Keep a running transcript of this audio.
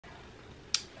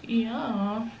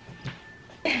Yeah.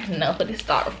 Now for the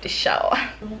start of the shower.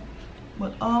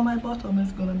 But all my bottom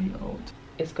is gonna be out.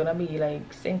 It's gonna be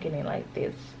like sinking in like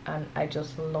this, and I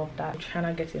just love that. I'm trying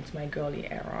to get into my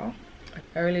girly era.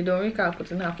 I really don't recall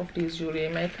putting half of these jewelry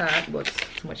in my cart, but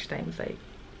too much time is like,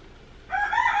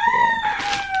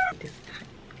 yeah. This time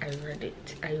I read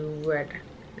it. I read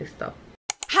this stuff.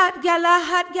 Hot gal,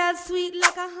 sweet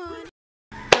like a honey.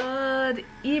 Good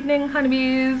evening,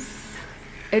 honeybees.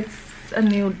 It's a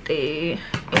new day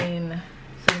in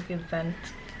St. Vincent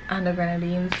and the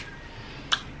Grenadines.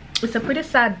 It's a pretty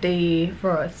sad day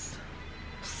for us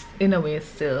in a way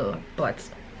still, but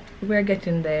we're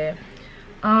getting there.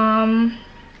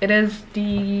 It is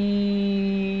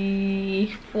the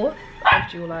 4th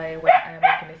of July when I am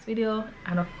making this video,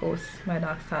 and of course my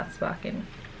dog starts barking.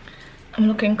 I'm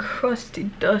looking crusty,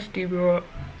 dusty, bro.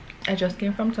 I just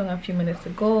came from town a few minutes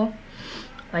ago.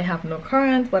 I have no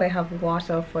current, but I have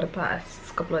water for the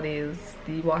past couple of days.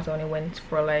 The water only went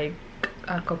for like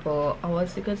a couple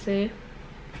hours, you could say.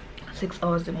 6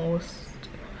 hours the most,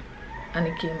 and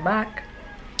it came back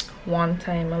one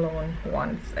time alone.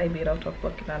 Once I made out of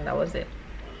bucket, and that was it.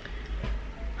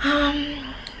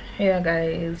 Yeah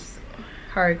guys,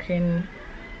 Hurricane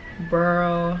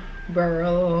Burrow,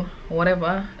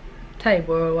 whatever,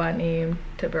 Tyboro, what name,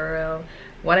 Tyboro,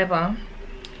 whatever,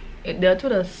 it dealt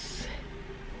with us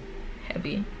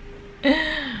heavy.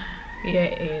 Yeah,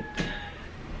 it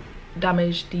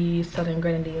damaged the southern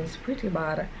Grenadines pretty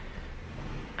bad.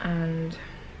 And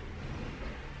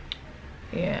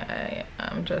yeah,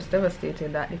 I'm just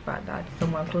devastated that the fact that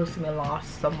someone close to me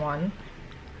lost someone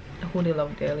who they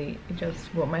love dearly. It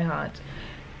just broke my heart,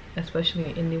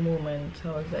 especially in the moment.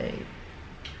 I was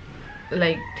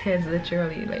like tears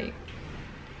literally, like,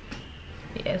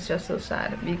 yeah, it's just so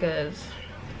sad because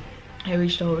I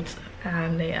reached out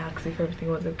and they asked if everything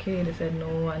was okay. They said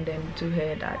no, and then to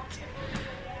hear that,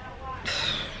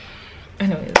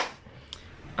 anyways.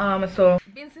 So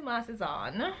Vincent mask is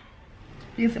on.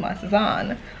 Vincent mask is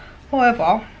on.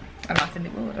 However, I'm not in the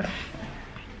mood.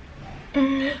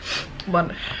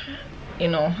 But you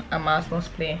know, a mask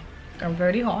must play. I'm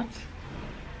very hot.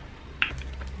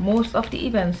 Most of the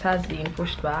events has been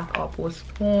pushed back or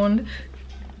postponed.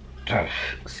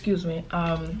 Excuse me.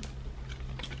 I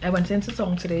went into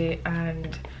town today,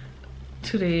 and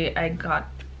today I got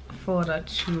further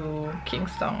to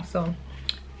Kingston. So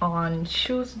on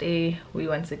Tuesday we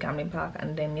went to Canon Park,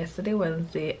 and then yesterday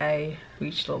Wednesday I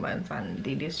reached Lomans, and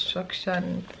the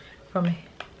destruction from,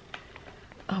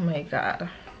 oh my god,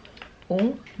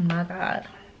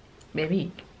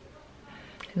 baby.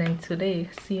 And then today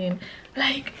seeing,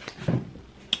 like,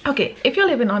 okay, if you're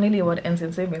living on Hallandale Ward and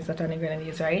St. Vincent and the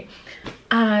Grenadines, right,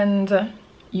 and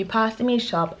you pass the meat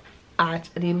shop at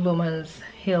the Lomans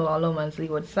Hill or Lomans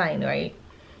Leeward sign, right,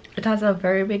 it has a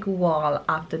very big wall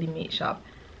after the meat shop.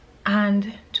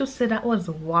 And to say that was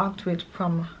walked with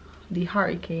from the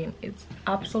hurricane, it's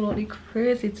absolutely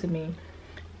crazy to me.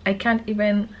 I can't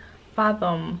even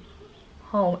fathom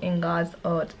how in God's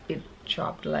earth it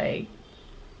dropped. Like,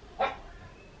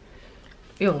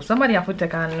 yo, somebody have to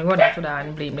take and run into that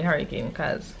and blame the hurricane,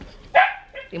 because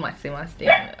they might say my thing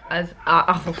as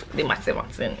they might say my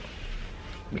thing,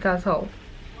 because how.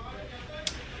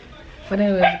 But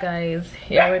anyways guys,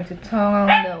 yeah, I went to town,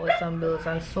 there was some bills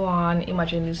and so on.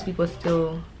 Imagine these people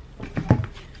still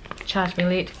charge me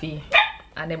late fee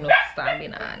and them not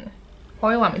standing on. How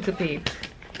you want me to pay it?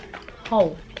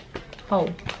 How?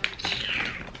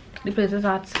 The place is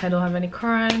hot. I don't have any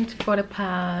current for the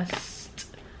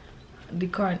past, the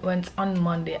current went on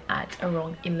Monday at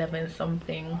around 11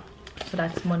 something. So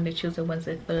that's Monday, Tuesday,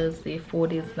 Wednesday, Thursday, 4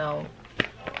 days now.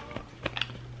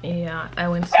 Yeah,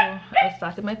 I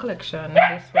started my collection.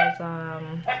 This was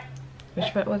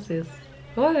which part was this?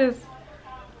 What is?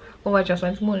 Oh, I just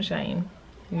went to Moonshine,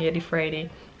 yeah, the Friday,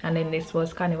 and then this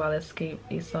was Carnival Escape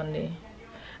the Sunday.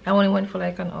 I only went for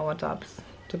like an hour tops,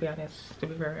 to be honest, to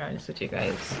be very honest with you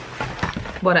guys,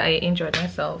 but I enjoyed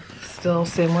myself still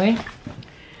same way.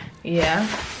 Yeah,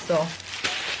 so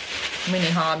mini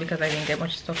haul because I didn't get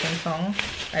much stuff in town.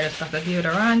 I just got the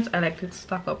deodorant. I like to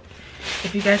stock up.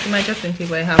 If you guys see my dressing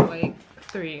table, I have like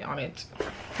 3 on it.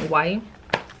 Why?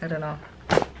 I don't know.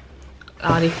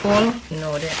 Are they full?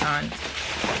 No, they aren't.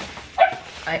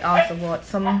 I also bought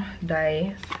some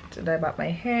dye to dye back my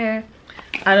hair.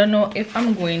 I don't know if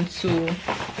I'm going to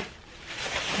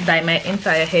dye my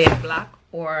entire hair black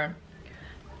or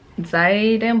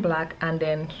dye them black and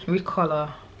then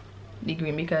recolor the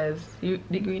green, because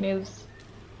the green is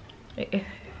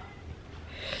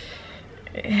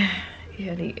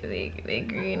yeah, the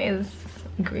green is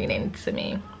greening to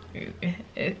me.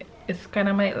 It's kind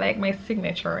of like my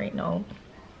signature right now.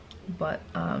 but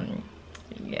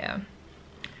yeah,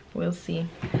 we'll see.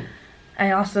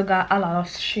 I also got a lot of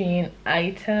Shein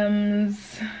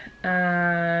items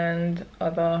and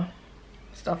other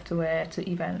stuff to wear to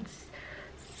events,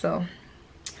 so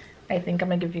I think I'm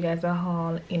gonna give you guys a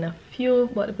haul in a few,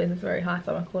 but the place is very hot,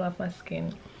 so I'm gonna cool off my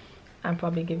skin and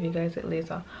probably give you guys it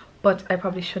later. But I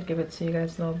probably should give it so you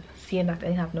guys know, seeing that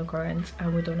I have no current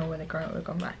and we don't know when the current will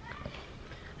come back.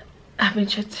 I've been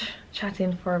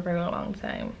chatting for a very long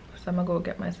time, so I'm gonna go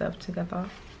get myself together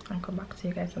and come back to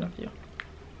you guys in a few.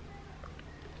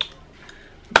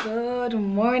 Good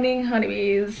morning,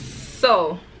 honeybees.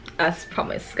 So as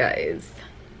promised, guys,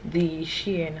 the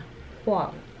Shein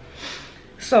haul.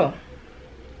 So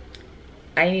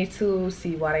I need to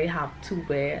see what I have to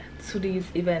wear to these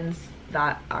events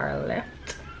that are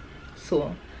left.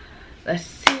 So let's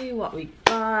see what we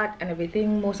got and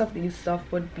everything. Most of these stuff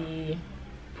would be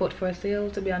put for sale,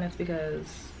 to be honest,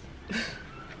 because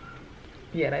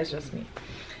yeah, that's just me.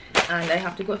 And I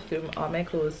have to go through all my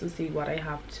clothes to see what I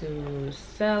have to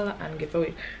sell and give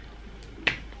away.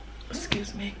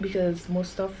 Excuse me, because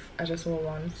most stuff I just wore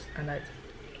once, and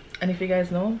if you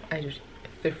guys know, I just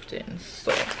thrifting.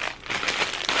 So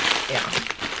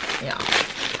yeah.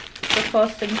 So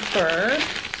first thing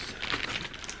first,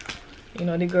 you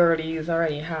know, the girlies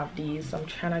already have these, so I'm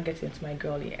trying to get into my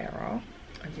girly era,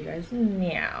 as you guys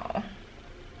know.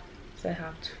 So I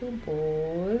have two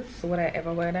bows. So would I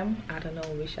ever wear them? I don't know,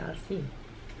 we shall see.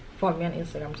 Follow me on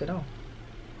Instagram to know.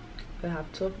 So I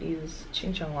have two of these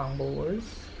Ching Chang Wang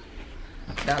bows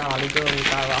that all the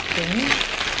girls are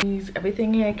rocking.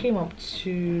 Everything here came up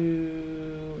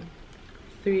to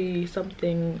 3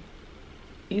 something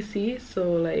EC,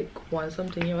 so like 1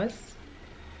 something US.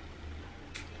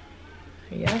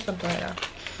 Yeah, something like that.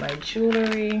 My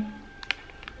jewelry.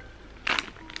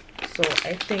 So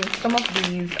I think some of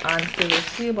these aren't still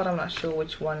received, but I'm not sure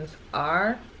which ones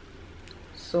are.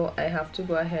 So I have to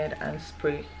go ahead and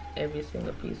spray every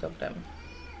single piece of them.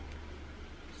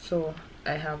 So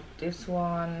I have this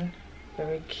one,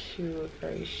 very cute,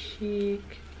 very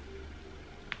chic.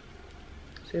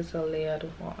 So it's a layered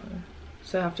one.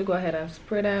 So I have to go ahead and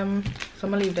spray them. So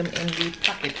I'm gonna leave them in the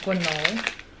packet for now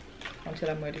until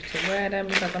I'm ready to wear them,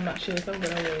 because I'm not sure if I'm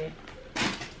gonna wear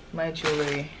my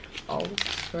jewelry out.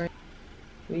 Right.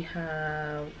 We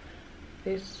have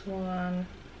this one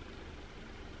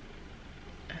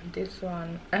and this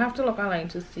one. I have to look online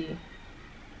to see,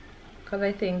 because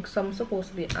I think some supposed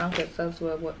to be anklets as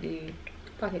well, what the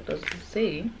packet doesn't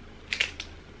say.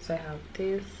 So I have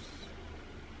this.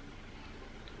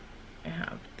 I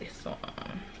have this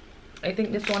one. I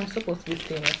think this one's supposed to be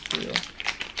stainless steel.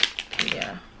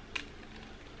 Yeah.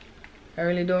 I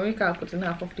really don't recall putting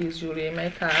half of these jewelry in my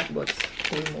cart, but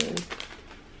we move.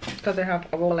 Because I have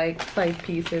about like 5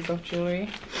 pieces of jewelry.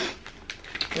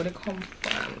 Where they come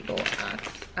from, don't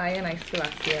ask. I still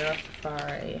have Sierra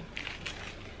Safari.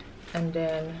 And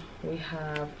then we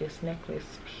have this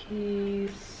necklace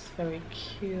piece, very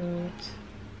cute.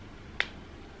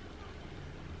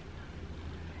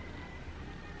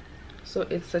 So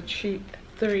it's a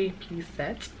 3-piece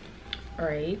set.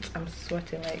 Alright, I'm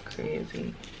sweating like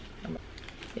crazy.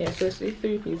 Yeah, so it's a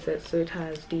 3-piece set. So it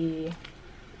has the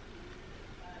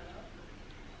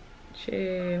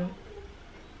chain,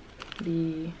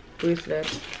 the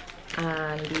bracelet,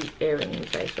 and the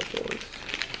earrings, I suppose.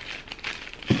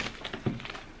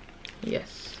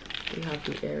 Yes, we have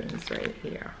the earrings right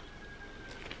here.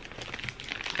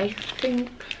 I think,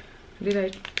 did I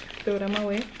throw them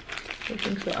away? I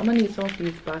think so. I'm gonna need some of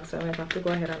these back, so I'm gonna have to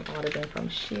go ahead and order them from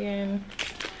Shein.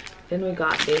 Then we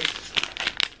got this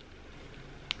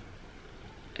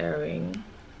earring.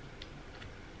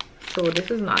 So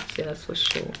this is not stainless for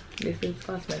sure. This is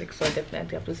cosmetic, so I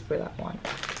definitely have to spray that one,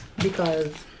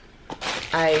 because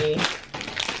I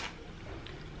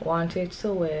wanted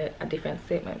to wear a different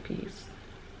statement piece,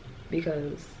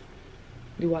 because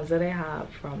the ones that I have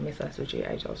from Miss Suji,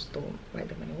 I just don't like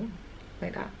them anymore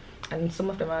like that. And some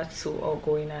of them are so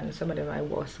outgoing, and some of them I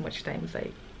wore so much times,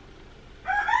 like,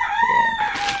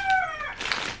 yeah.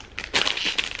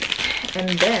 And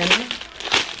then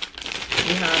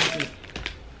we have the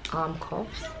arm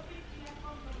cuffs.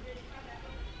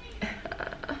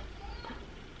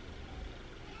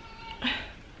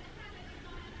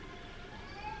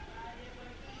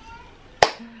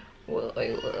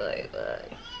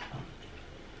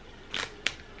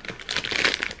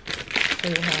 So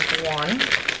we have one,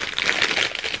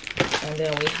 and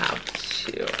then we have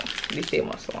two, the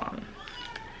famous one.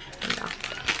 Yeah.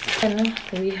 And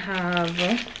we have,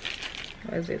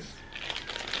 what is this?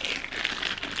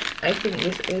 I think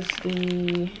this is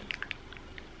the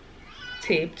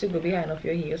tape to go behind of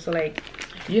your hair. So like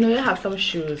you know, you have some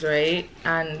shoes, right?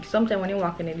 And sometimes when you're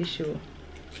walking in the shoe,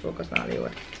 focus on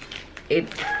the it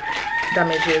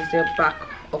damages the back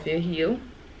of your heel.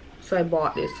 So I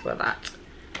bought this for that.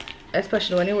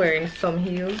 Especially when you're wearing some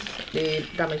heels, they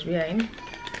damage behind.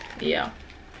 Yeah.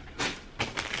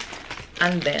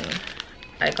 And then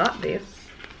I got this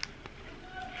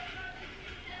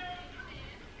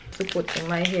to put in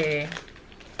my hair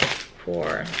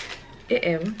for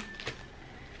AM.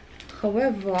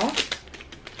 However,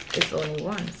 it's only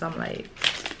one, so I'm like,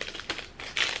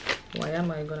 why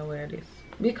am I gonna wear this?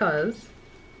 Because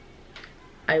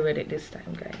I read it this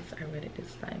time, guys. I read it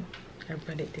this time. I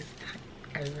read it this time.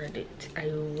 I read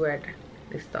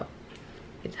this stuff.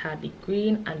 It had the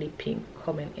green and the pink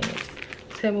coming in it.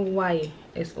 Tell me why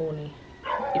it's only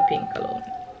the pink alone.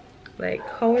 Like,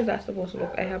 how is that supposed to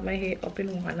look? I have my hair up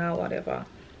in one or whatever,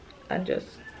 and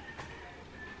just,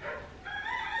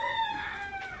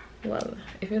 well,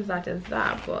 if it's that, it's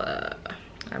that. But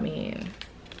I mean,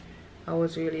 I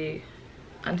was really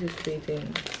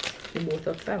anticipating the both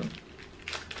of them.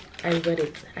 I read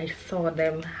it. I saw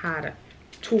them had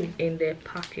 2 in their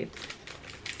pockets.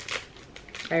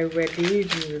 I read the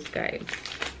reviews, guys.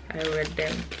 I read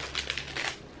them.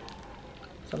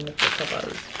 Some nipple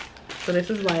covers. So this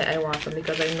is why I want them,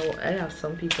 because I know I have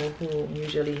some people who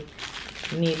usually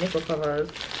need nipple covers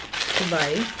to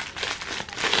buy.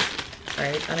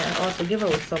 Right, and I also give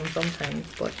away some sometimes,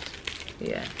 but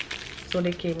yeah. So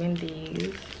they came in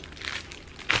these.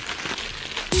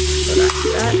 So that's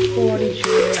that for the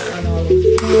jewelry and all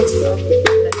those small stuff.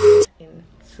 Let's get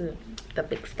into the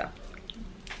big stuff.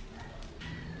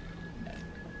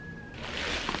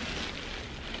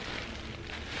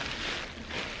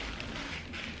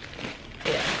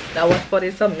 Yeah, that was for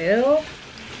the thumbnail.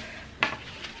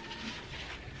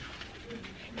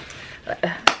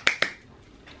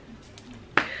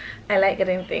 I like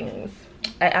getting things.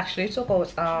 I actually took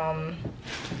out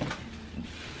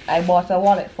I bought a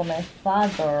wallet for my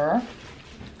father.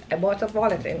 I bought a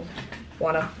wallet in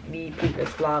one of the previous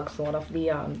vlogs, one of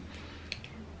the UK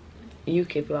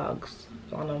vlogs,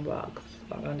 London vlogs,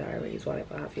 London Aries,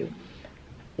 whatever have you,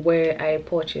 where I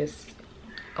purchased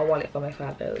a wallet for my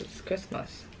father's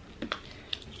Christmas.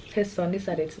 His son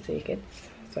decided to take it,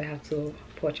 so I had to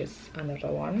purchase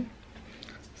another one.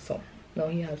 So now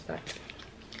he has that.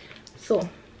 So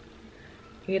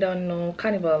you don't know,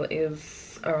 Carnival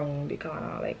is around the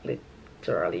corner, like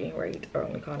literally right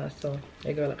around the corner. So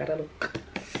the girl gotta look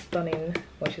stunning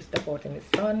when she step out in the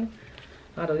sun.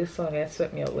 Although this sun guys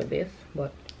swept me out with this,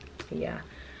 but yeah,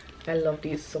 I love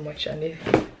these so much. And if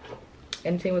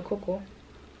anything with cocoa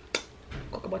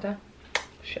butter,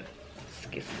 sure,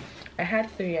 excuse. I had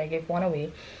 3, I gave 1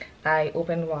 away. I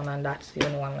opened 1 and that's the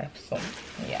only one left. So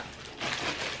yeah,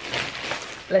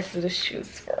 let's do the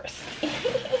shoes first.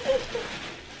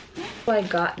 So I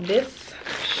got this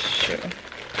shoe,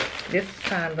 this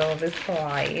sandal, this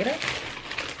slide,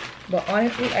 but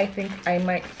honestly I think I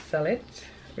might sell it,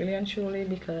 really and truly,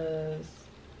 because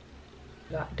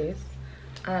I got this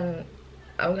and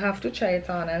I will have to try it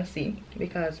on and see.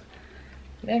 Because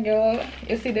yeah, girl,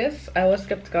 you see this, I was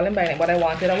skeptical in buying it, but I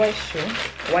wanted a white shoe,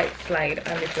 white slide,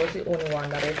 and this was the only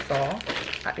one that I saw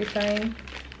at the time.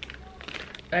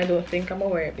 I don't think I'm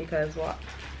gonna wear it because what,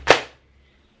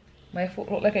 my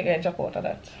foot look like I get jump out of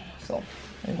that. So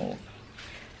remove.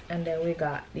 And then we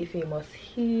got the famous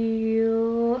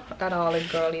heel that all the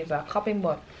girlies are copying,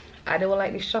 but I don't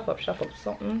like the shop up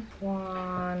something.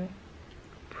 One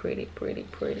pretty.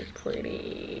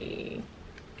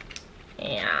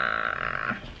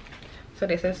 Yeah. So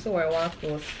this is so one of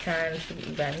those cans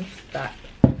events that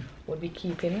would be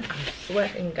keeping. I'm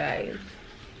sweating, guys.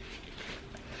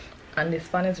 And this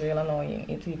fan is real annoying.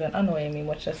 It's even annoying me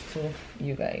much as to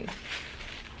you guys.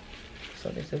 So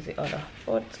this is the other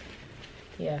foot.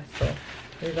 Yeah, so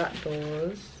we got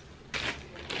those.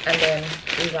 And then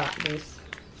we got these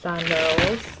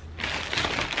sandals.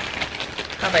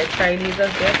 Have I tried these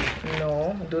as yet?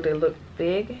 No. Do they look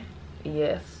big?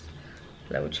 Yes.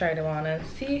 Let me try them on and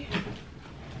see.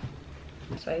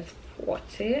 Size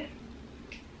 40.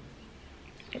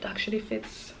 It actually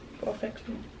fits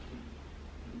perfectly.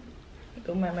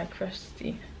 Don't mind my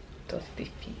crusty, dusty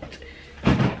feet.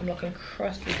 I'm looking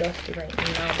crusty, dusty right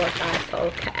now, but that's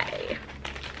okay.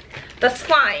 That's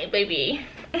fine, baby.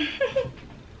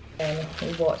 And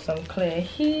we bought some clear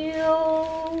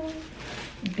heels.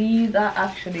 These are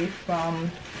actually from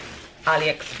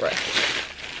AliExpress.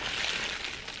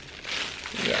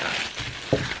 Yeah.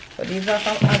 So these are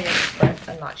from AliExpress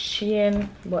and not Shein,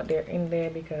 but they're in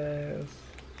there because,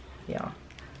 yeah.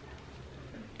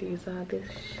 These are the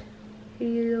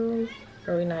heels,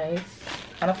 very nice.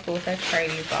 And of course I tried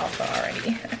these also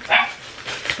already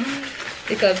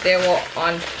because they were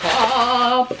on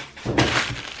top,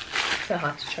 so I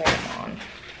had to try them on.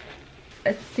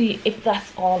 Let's see if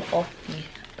that's all of the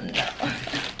no.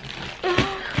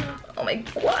 Oh my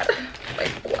god, oh my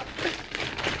god.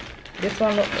 This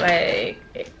one looks like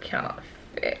it cannot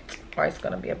fit, or it's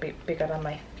gonna be a bit bigger than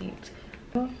my feet.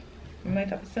 I might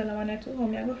have to sell them on there too.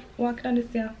 I'm gonna walk on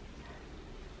this here.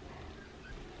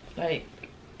 Like,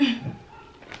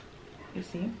 you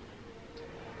see?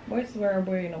 Boy, it's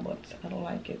wearable, you know, but I don't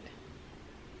like it.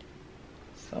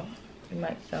 So, we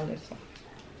might sell this one.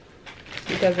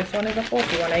 Because this one is a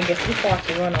 41. I guess the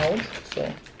 40 run out.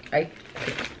 So, I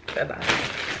picked that.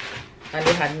 And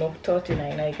they had no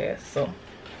 39, I guess. So,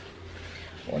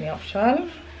 only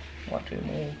option. What we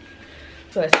move.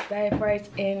 So, let's dive right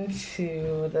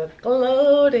into the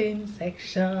clothing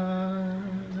section.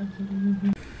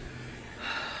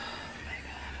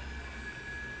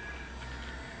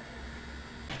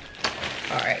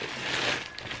 Alright,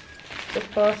 so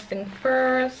first thing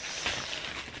first,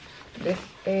 this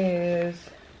is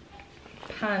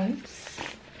pants.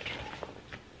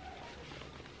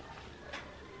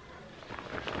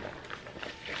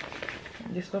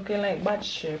 This looking like bad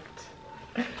shirt,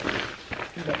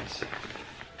 but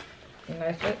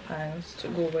nice like pants to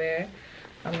go wear.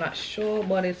 I'm not sure,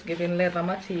 but it's giving leather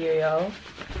material.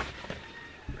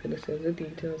 So this is the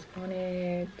details on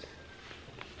it.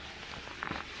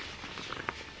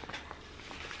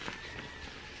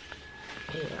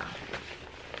 Yeah.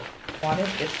 What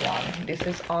is this one? This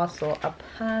is also a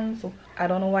pants. I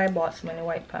don't know why I bought so many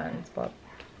white pants, but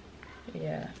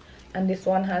yeah. And this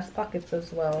one has pockets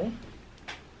as well.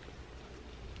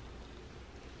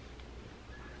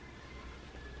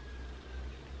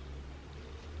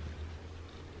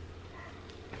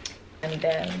 And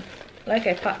then, like,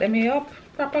 I packed them here up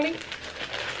properly.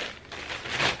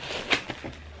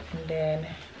 And then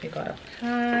we got a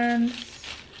pants.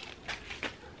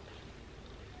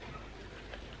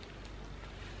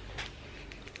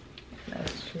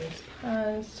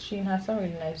 Pants. Shein has some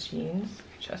really nice jeans,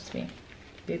 trust me,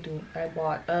 they do. I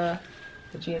bought the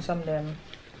jeans from them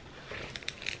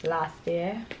last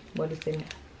year, but it's in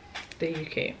the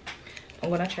UK. I'm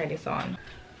gonna try this on.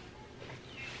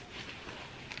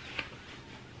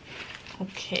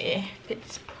 Okay,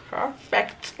 fits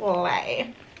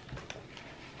perfectly.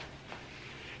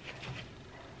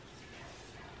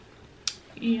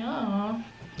 Yeah,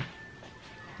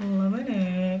 loving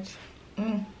it.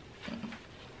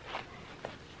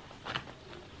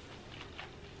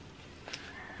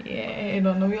 Yeah, I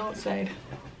don't know, we outside.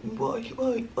 Bye.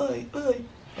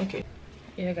 Okay.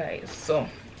 Yeah, guys, so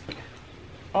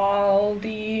all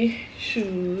the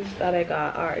shoes that I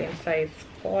got are in size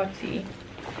 40,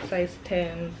 size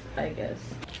 10, I guess.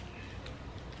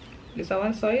 This is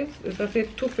one size. This is a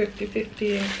 250,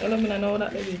 15. I don't know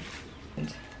that maybe.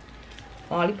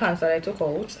 All the pants that I took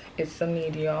out, it's a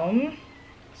medium,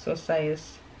 so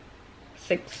size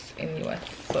 6 in US.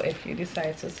 So if you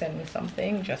decide to send me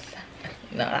something, just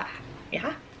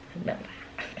yeah.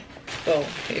 So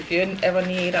if you ever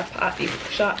need a party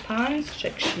short pants,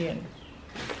 check Shein.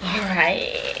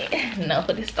 Alright, now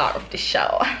for the start of the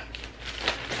show.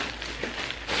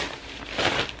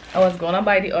 I was gonna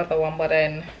buy the other one, but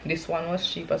then this one was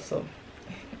cheaper, so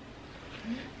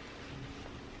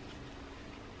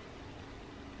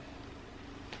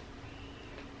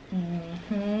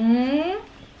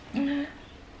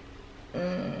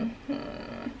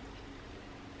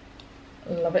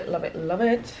love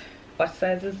it. What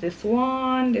size is this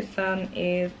one? This one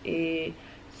is a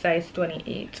size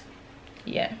 28.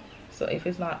 Yeah, so if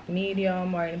it's not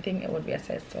medium or anything, it would be a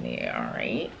size 28.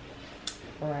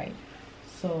 All right,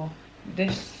 so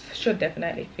this should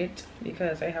definitely fit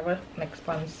because I have a next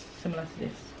pants similar to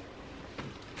this.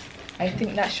 I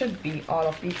think that should be all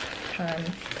of the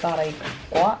pants that I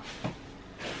bought.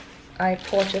 I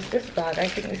purchased this bag. I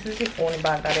think this is the only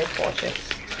bag that I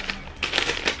purchased.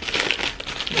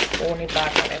 The only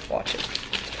bag that I purchased.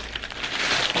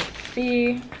 Let's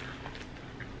see.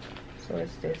 So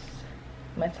it's this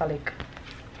metallic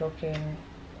looking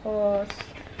purse.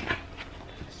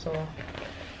 So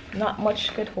not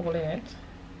much could hold in it.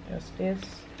 Just this.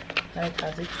 And it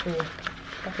has the two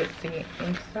pockets thingy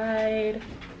inside.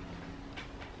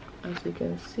 As you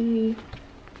can see.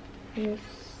 Yes.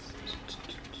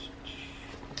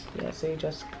 Yeah, so you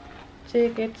just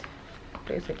take it,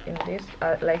 place it in this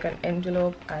like an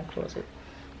envelope and close it.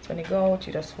 So when you go out,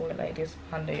 you just hold it like this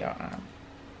under your arm.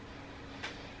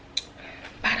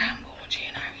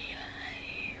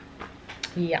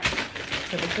 Yeah,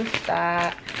 so this is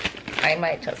that. I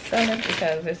might just sell it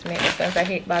because this makes sense. I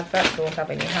hate bags that don't have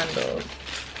any handles.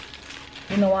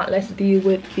 You know what, let's deal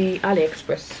with the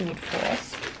AliExpress suit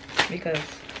first, because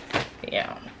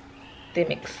yeah, they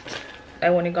mixed. I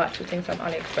only got 2 things from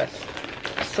AliExpress,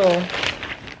 so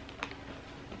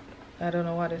I don't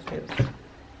know what this is.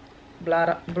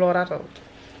 Blow that out.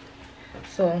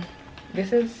 So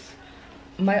this is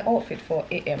my outfit for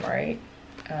AM, right?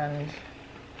 And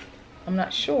I'm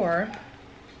not sure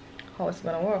how it's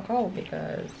gonna work out,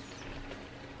 because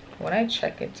when I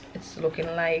check it, it's looking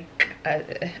like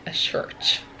a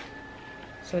shirt.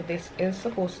 So this is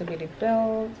supposed to be the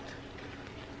belt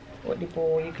with the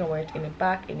bow. You can wear it in the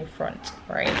back, in the front,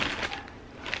 right?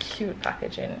 Cute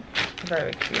packaging,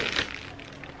 very cute,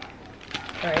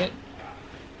 right?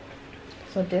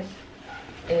 So this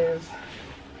is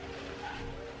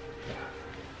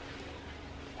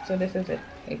it.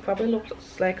 It probably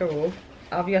looks like a robe.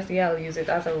 Obviously I'll use it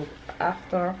as a robe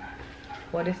after,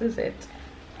 but this is it.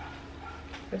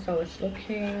 That's how it's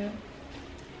looking.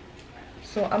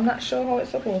 So I'm not sure how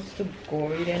it's supposed to go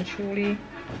really and truly,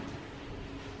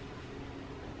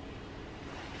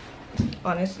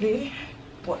 honestly,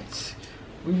 but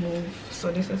remove.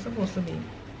 So this is supposed to be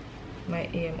my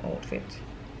AM outfit.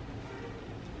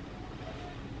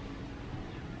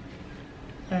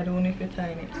 I don't know if you tie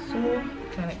it so,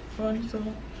 tie it front so,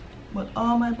 but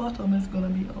all my bottom is gonna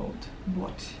be out.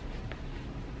 But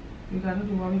we gotta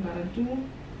do what we gotta do,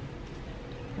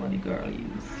 what the girl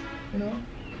use, you know.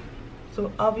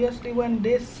 So obviously when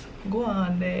this go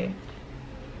on there,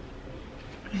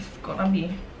 it's gonna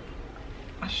be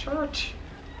a shirt,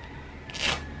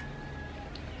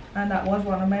 and that was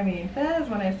one of my main fears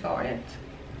when I saw it.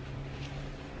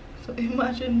 So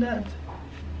imagine that.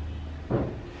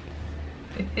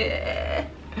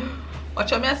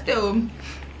 Watch out, me stay home,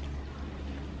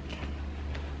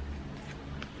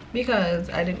 because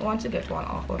I didn't want to get one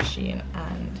off of Shein,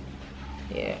 and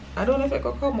yeah, I don't know if it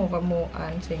could come over more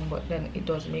and thing, but then it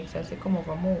does make sense, it come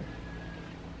over more.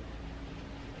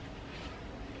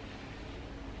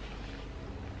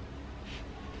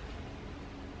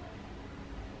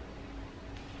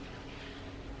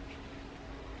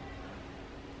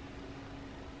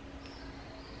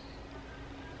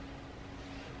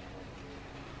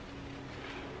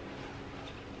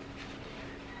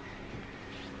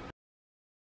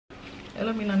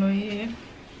 Let me know here.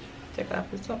 Take off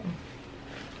this something.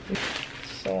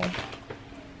 So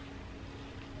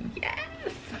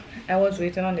yes, I was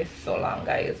waiting on this so long,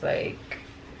 guys. Like,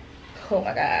 oh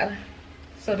my god.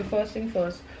 So the first thing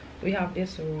first, we have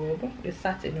this robe, this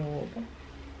satin robe.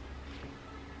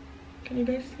 Can you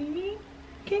guys see me?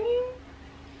 Can you?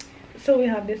 So we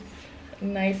have this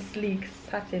nice sleek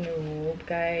satin robe,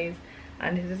 guys,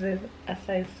 and this is a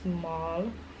size small.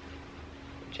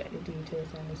 Check the details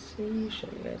on the sleeve, show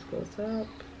you guys close up.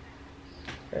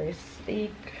 Very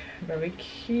sleek, very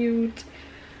cute.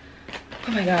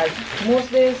 Oh my god,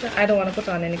 most days I don't want to put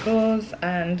on any clothes,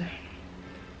 and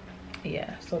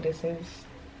yeah, so this is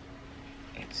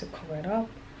it to cover it up.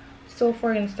 So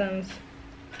for instance,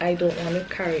 I don't want to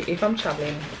carry, if I'm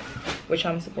traveling, which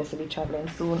I'm supposed to be traveling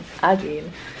soon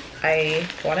again, I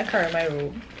want to carry my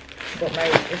robe, but my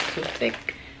robe is too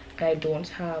thick. I don't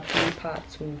have the part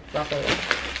to wrap around.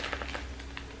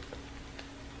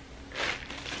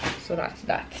 So that's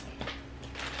that.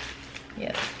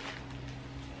 Yes.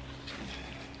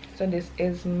 So this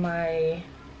is my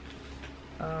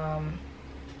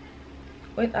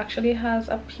it actually has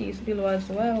a piece below as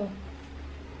well.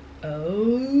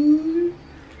 Oh,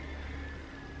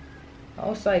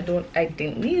 also I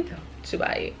didn't need to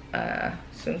buy a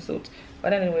swimsuit,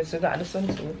 but anyways, we got the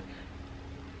swimsuit.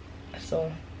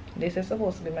 So this is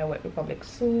supposed to be my Wet Republic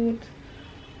suit.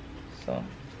 So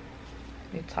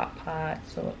the top part,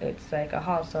 so it's like a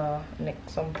halter neck,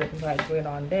 something like going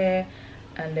on there,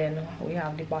 and then we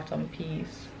have the bottom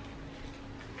piece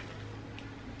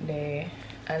there,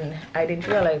 and I didn't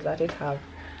realize that it have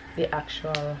the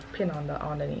actual pin on the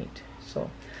underneath, so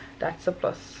that's a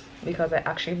plus, because I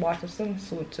actually bought a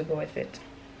swimsuit to go with it,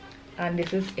 and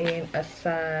this is in a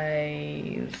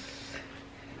size,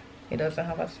 it doesn't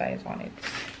have a size on it,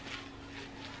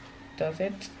 does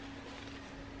it?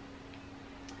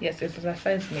 Yes, this is a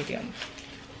size medium.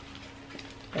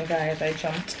 And guys, I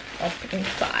jumped up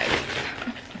inside.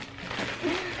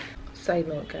 Side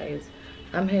note, guys,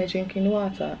 I'm here drinking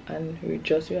water and we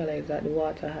just realized that the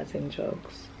water has in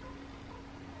jugs.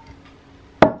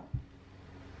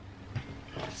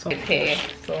 So okay,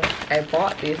 so I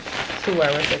bought this to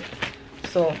wear with it.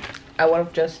 So I would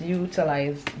have just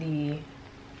utilized the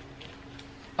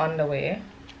underwear,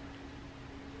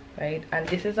 right? And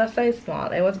this is a size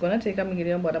small. I was gonna take a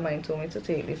medium, but mine told me to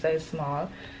take the size small,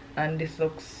 and this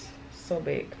looks so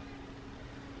big.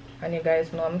 And you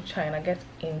guys know I'm trying to get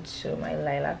into my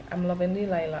lilac. I'm loving the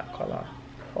lilac color,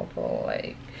 purple,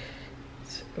 like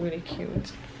it's really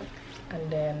cute. And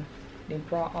then the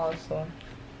bra also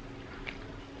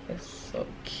is so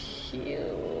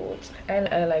cute. And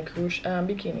I like ruche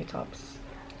bikini tops.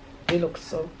 They look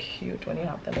so cute when you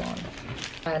have them on.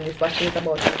 And this battery is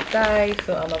about to die,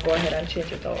 so I'm gonna go ahead and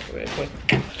change it out real quick.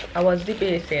 I was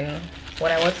debating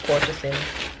when I was purchasing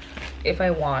if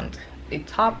I want the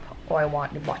top or I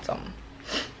want the bottom,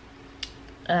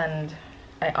 and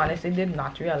I honestly did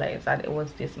not realize that it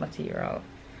was this material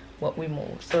what we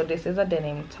moved. So this is a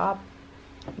denim top,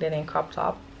 denim crop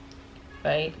top,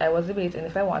 right? I was debating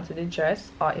if I wanted the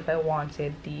dress or if I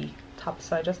wanted the top,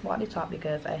 so I just bought the top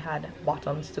because I had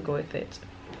bottoms to go with it,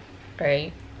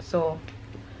 right? So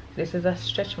this is a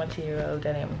stretch material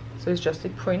denim, so it's just the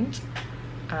print,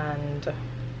 and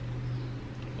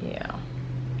yeah,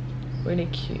 really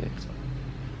cute.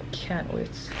 Can't wait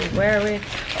to wear it.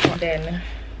 And then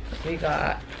we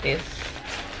got this,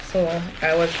 so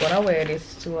I was gonna wear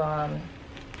this to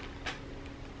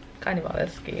Carnival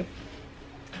Escape,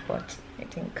 but I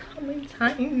think coming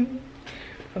time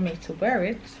for me to wear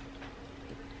it.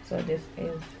 So this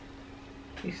is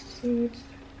the suit.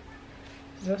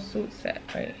 This is a suit set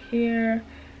right here.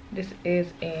 This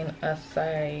is in a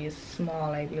size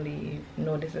small, I believe.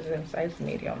 No, this is in size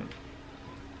medium.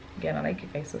 Again, I like it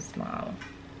if it's so small.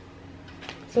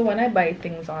 So when I buy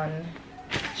things on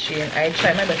Shein, I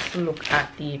try my best to look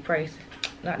at the price,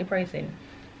 not the pricing,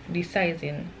 the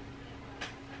sizing.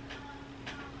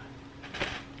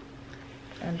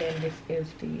 And then this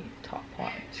is the top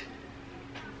part.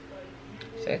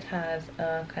 So it has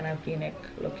a kind of v-neck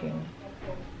looking,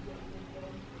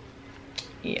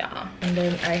 yeah. And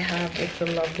then I have this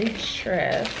lovely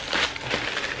dress.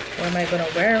 Where am I gonna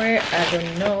wear it? I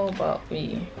don't know, but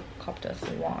we copped us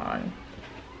one.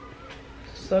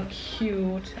 So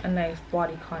cute, a nice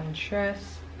bodycon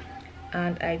dress,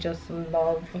 and I just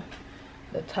love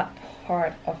the top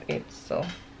part of it. So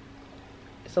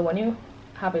when you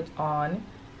have it on,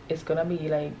 it's gonna be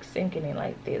like sinking in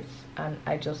like this, and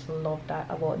I just love that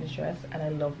about the dress. And I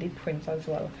love the prints as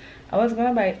well. I was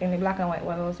gonna buy it in the black and white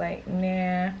one, I was like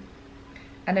nah,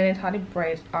 and then it had a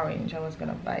bright orange I was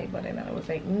gonna buy, but then I was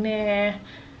like nah,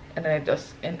 and then I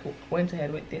just went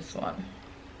ahead with this one.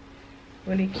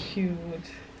 Really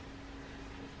cute,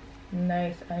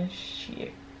 nice and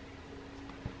chic,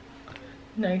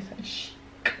 nice and chic.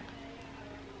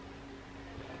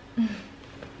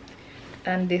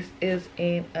 And this is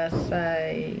in a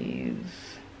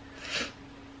size,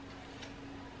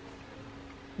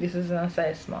 this is in a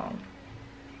size small,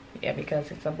 yeah, because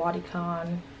it's a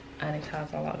bodycon and it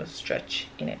has a lot of stretch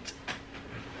in it.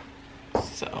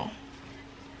 So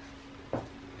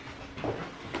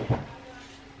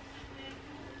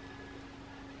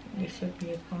this would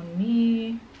be upon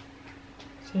me,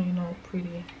 so you know,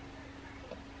 pretty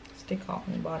stick out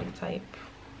in body type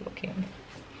looking.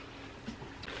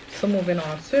 So moving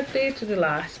on swiftly to the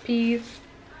last piece.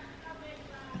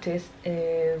 This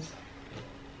is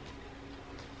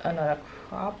another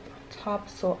crop top.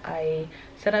 So I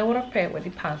said I would have paired with the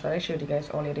pants that I showed you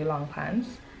guys earlier, the long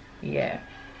pants. Yeah,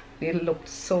 they looked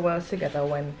so well together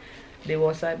when they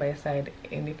were side by side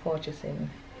in the purchasing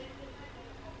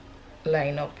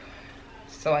lineup.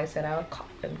 So I said I would cut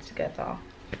them together.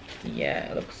 Yeah,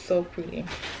 it looks so pretty.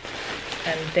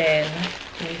 And then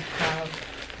we have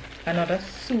another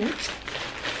suit.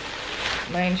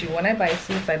 Mind you, when I buy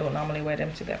suits, I don't normally wear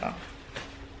them together.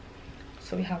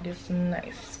 So we have this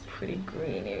nice pretty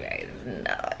green, you guys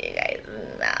know.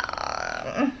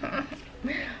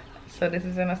 So this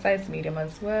is in a size medium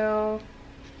as well.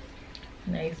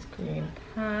 Nice green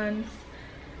pants,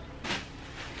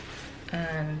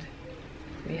 and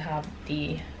we have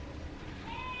the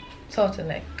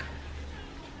turtleneck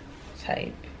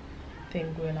type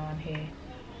thing going on here.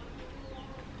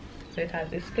 So it has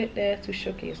this split there to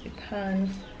showcase the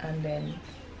pants, and then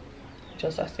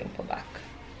just a simple back.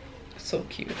 So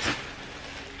cute.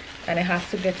 And I had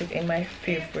to get it in my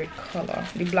favorite color.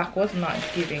 The black was not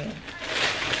giving.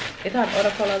 It had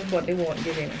other colors, but they weren't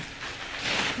giving.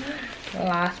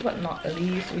 Last but not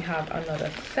least, we have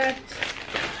another set.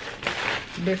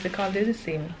 Basically the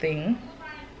same thing,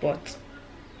 but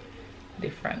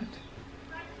different.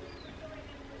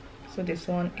 So this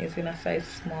one is in a size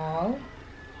small.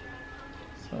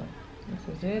 So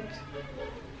this is it,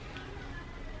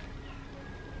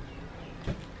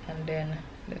 and then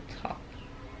the top.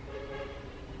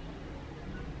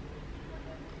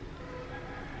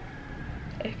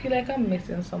 I feel like I'm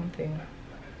missing something.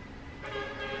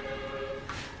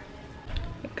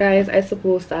 Guys, I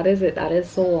suppose that is it. That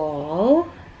is all.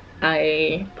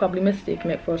 I probably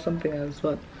mistaken it for something else,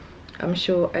 but I'm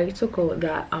sure I took out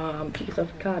that piece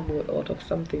of cardboard out of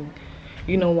something,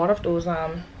 you know, one of those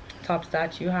tops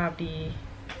that you have the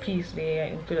piece there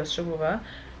and you could just strip over.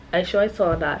 I sure I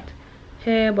saw that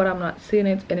here, but I'm not seeing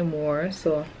it anymore,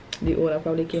 so the owner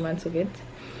probably came and took it.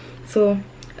 So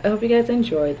I hope you guys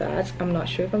enjoyed that. I'm not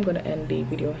sure if I'm gonna end the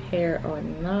video here or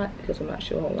not because I'm not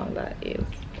sure how long that is.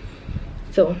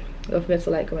 So don't forget to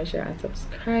like, comment, share and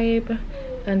subscribe,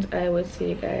 and I will see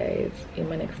you guys in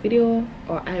my next video,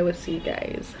 or I will see you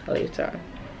guys later.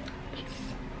 Peace.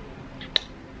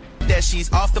 That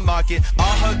she's off the market, all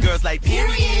her girls like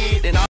period, and all